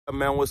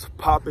Man, what's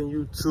poppin'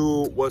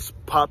 YouTube? What's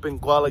poppin'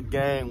 Guala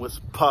Gang? What's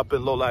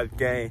poppin' Low Life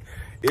Gang?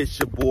 It's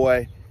your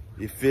boy,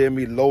 you feel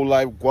me? Low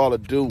Life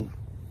Guala Do.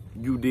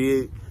 You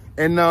did.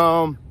 And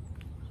I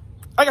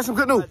got some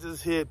good news. I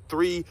just hit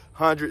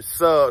 300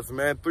 subs,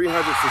 man.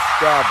 300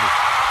 subscribers.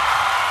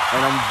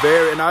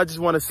 And I just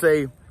want to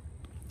say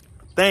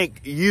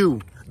thank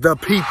you, the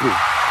people.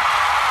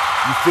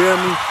 You feel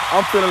me?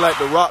 I'm feeling like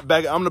the rock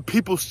bag. I'm the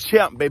people's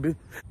champ, baby.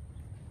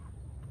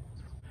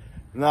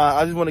 Nah,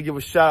 I just want to give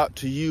a shout out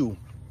to you.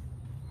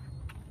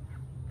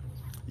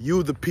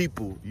 You, the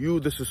people. You,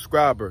 the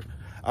subscriber.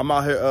 I'm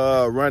out here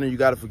running. You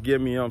got to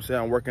forgive me. You know what I'm saying?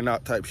 I'm working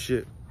out type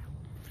shit.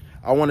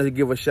 I wanted to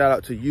give a shout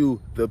out to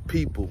you, the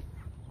people.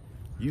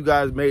 You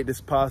guys made this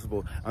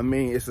possible. I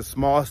mean, it's a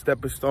small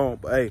stepping stone,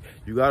 but hey,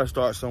 you got to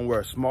start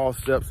somewhere. Small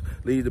steps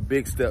lead to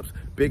big steps.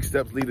 Big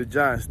steps lead to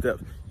giant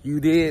steps. You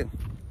did.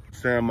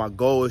 Saying my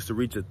goal is to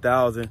reach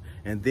 1,000.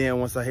 And then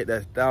once I hit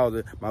that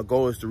 1,000, my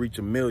goal is to reach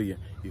 1 million.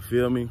 You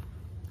feel me?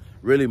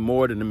 Really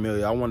more than 1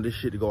 million. I want this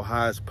shit to go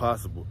high as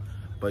possible.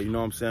 But you know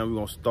what I'm saying? We're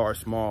going to start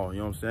small. You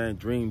know what I'm saying?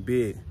 Dream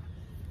big.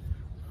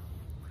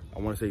 I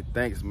want to say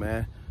thanks,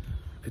 man.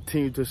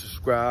 Continue to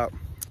subscribe.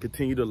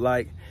 Continue to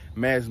like.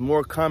 Man, there's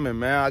more coming,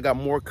 man. I got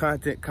more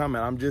content coming.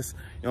 I'm just, you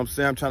know what I'm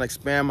saying? I'm trying to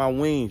expand my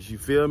wings. You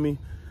feel me?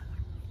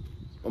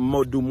 I'm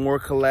going to do more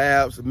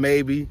collabs,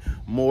 maybe.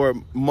 More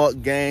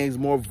mukbangs,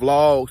 more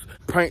vlogs.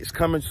 Pranks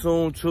coming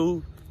soon,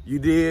 too. You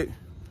did.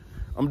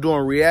 I'm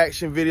doing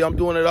reaction video. I'm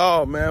doing it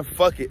all, man.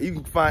 Fuck it. You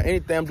can find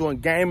anything. I'm doing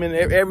gaming,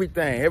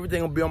 everything.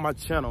 Everything will be on my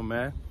channel,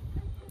 man.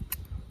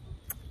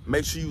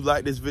 Make sure you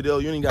like this video.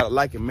 You ain't gotta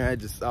like it,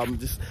 man.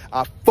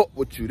 I fuck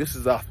with you. This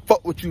is a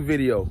fuck with you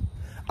video.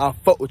 I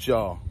fuck with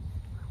y'all.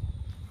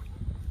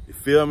 You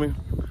feel me?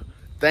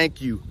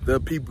 Thank you, the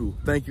people.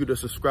 Thank you, the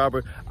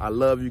subscriber. I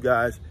love you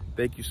guys.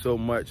 Thank you so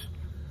much.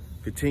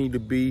 Continue to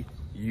be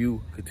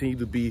you. Continue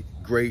to be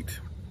great.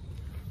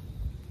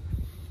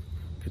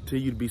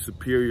 Continue to be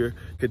superior.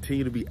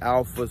 Continue to be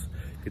alphas.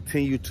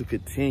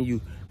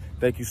 Continue.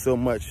 Thank you so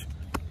much.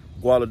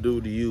 Guala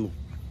Do to you.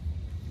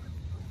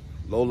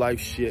 Low life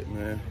shit,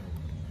 man.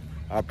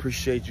 I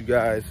appreciate you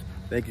guys.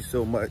 Thank you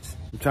so much.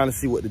 I'm trying to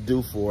see what to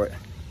do for it.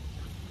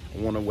 I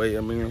want to wait.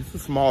 I mean, it's a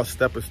small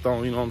stepping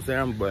stone, you know what I'm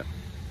saying? But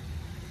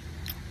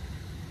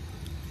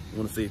I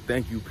want to say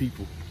thank you,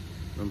 people.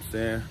 You know what I'm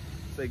saying?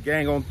 Say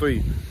gang on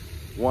 3.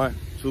 1,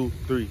 2,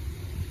 3.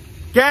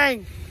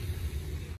 Gang!